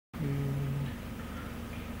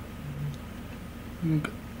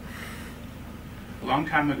Okay. A long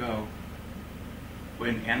time ago,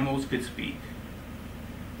 when animals could speak,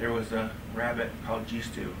 there was a rabbit called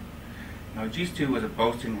Jistu. Now, Jistu was a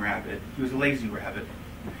boasting rabbit. He was a lazy rabbit.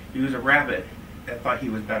 He was a rabbit that thought he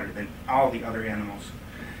was better than all the other animals.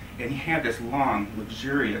 And he had this long,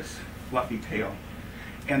 luxurious, fluffy tail.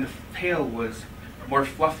 And the tail was more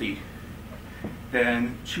fluffy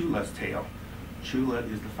than Chula's tail. Chula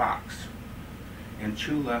is the fox. And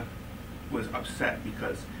Chula was upset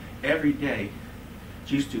because every day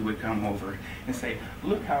Jistu would come over and say,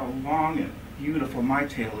 "Look how long and beautiful my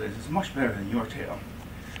tail is. It's much better than your tail."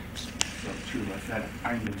 So Chula said,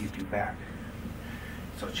 "I'm going to give you back."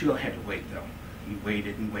 So Chula had to wait, though. He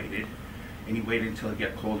waited and waited, and he waited until it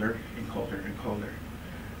got colder and colder and colder,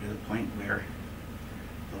 to the point where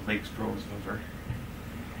the lakes froze over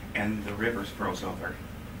and the rivers froze over,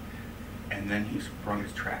 and then he sprung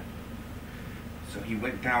his trap. So he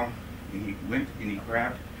went down, and he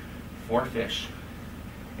grabbed 4 fish,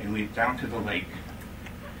 and went down to the lake,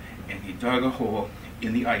 and he dug a hole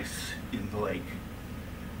in the ice in the lake,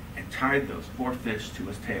 and tied those 4 fish to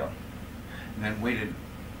his tail, and then waited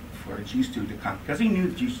for Jistu to come, because he knew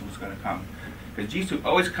Jistu was going to come, because Jistu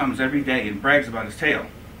always comes every day and brags about his tail.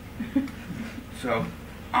 So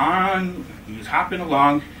he's hopping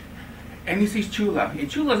along, and he sees Chula,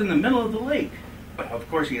 and Chula's in the middle of the lake, but of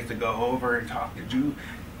course he has to go over and talk to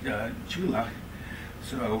Chula.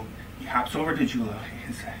 So he hops over to Chula,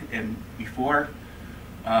 and before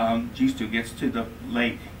Jistu gets to the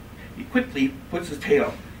lake, he quickly puts his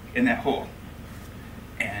tail in that hole.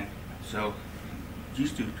 And so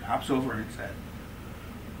Jistu hops over and said,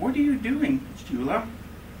 "What are you doing, Chula?"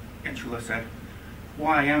 And Chula said,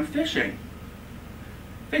 "Why, I'm fishing."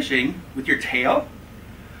 "Fishing with your tail?"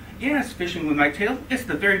 "Yes, fishing with my tail. It's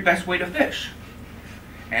the very best way to fish."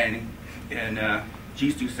 And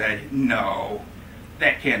Jistu said, "No,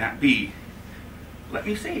 that cannot be. Let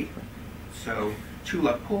me see." So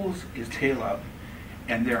Chula pulls his tail up,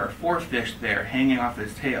 and there are 4 fish there hanging off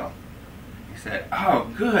his tail. He said,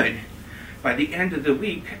 "Oh, good. By the end of the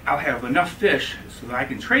week, I'll have enough fish so that I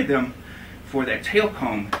can trade them for that tail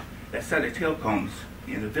comb, that set of tail combs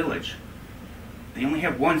in the village. They only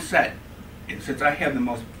have 1 set, and since I have the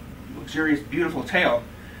most luxurious, beautiful tail,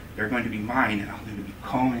 they're going to be mine, and I'm going to be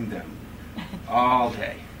combing them all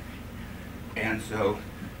day." And so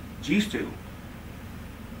Jistu,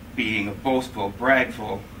 being a boastful,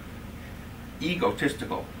 bragful,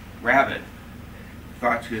 egotistical rabbit,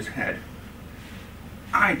 thought to his head,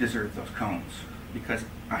 "I deserve those combs because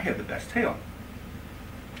I have the best tail."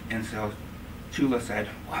 And so Chula said,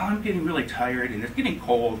 "Well, I'm getting really tired and it's getting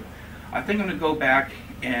cold. I think I'm going to go back,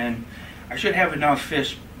 and I should have enough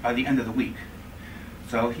fish by the end of the week."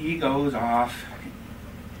 So he goes off,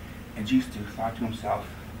 and Jistu thought to himself,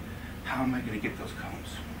 "How am I going to get those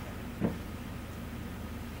combs?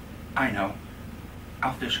 I know.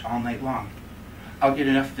 I'll fish all night long. I'll get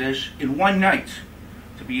enough fish in 1 night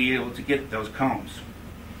to be able to get those combs."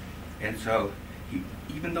 And so,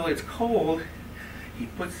 even though it's cold, he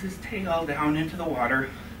puts his tail down into the water,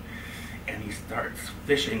 and he starts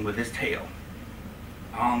fishing with his tail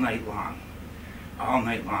all night long, all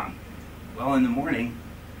night long. Well, in the morning,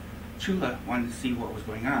 Chula wanted to see what was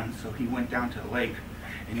going on, so he went down to the lake,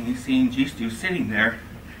 and he seen Jistu sitting there,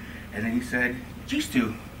 and then he said,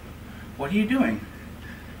 "Jistu, what are you doing?"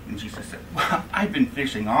 And Jistu said, "Well, I've been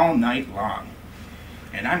fishing all night long,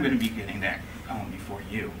 and I'm going to be getting that comb before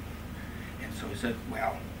you." And so he said,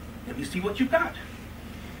 "Well, let me see what you got."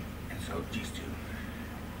 And so Jistu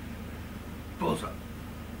pulls up,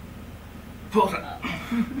 pulls up,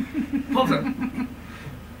 pulls up.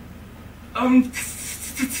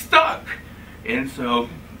 Stuck. And so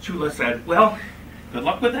Chula said, "Well, good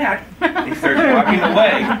luck with that." He started walking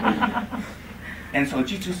away. And so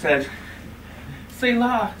Jistu said,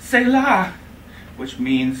 "Selah, Selah," which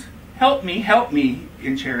means help me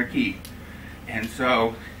in Cherokee. And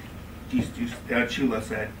so Chula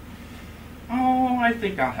said, "Oh, I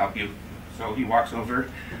think I'll help you." So he walks over,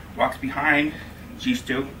 walks behind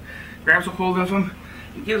Jistu, grabs a hold of him,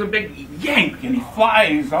 and gives a big yank, and he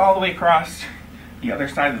flies all the way across the other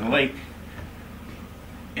side of the lake.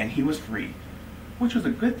 And he was free, which was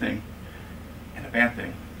a good thing and a bad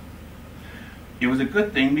thing. It was a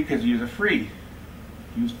good thing because he was free.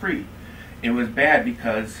 He was free. It was bad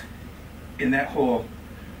because in that hole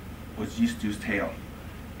was Jistu's tail.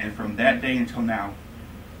 And from that day until now,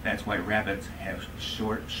 that's why rabbits have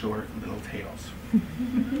short little tails.